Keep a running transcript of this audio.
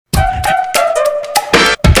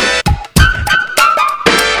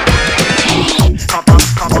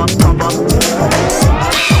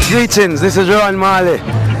Greetings, this is Ron Marley,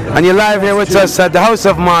 and you're live here with us at the House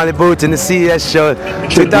of Marley booth in the CES show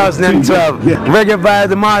 2012. Reggae by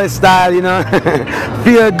the Marley style, you know.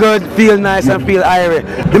 Feel good, feel nice, and feel airy.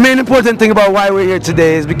 The main important thing about why we're here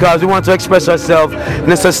today is because we want to express ourselves in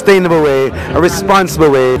a sustainable way, a responsible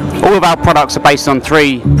way. All of our products are based on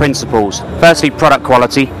three principles. Firstly, product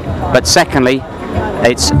quality, but secondly,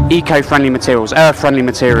 it's eco-friendly materials, earth-friendly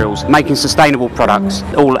materials, making sustainable products,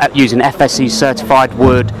 all using FSC certified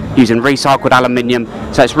wood, using recycled aluminium.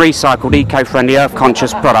 So it's recycled, eco-friendly,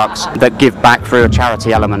 earth-conscious products that give back through a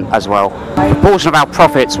charity element as well. A portion of our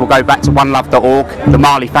profits will go back to onelove.org, the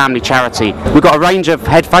Marley family charity. We've got a range of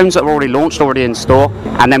headphones that are already launched, already in store,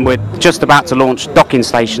 and then we're just about to launch docking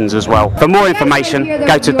stations as well. For more information,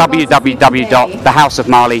 go to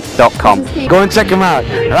www.thehouseofmarley.com. Go and check them out.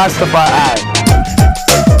 Rastafari.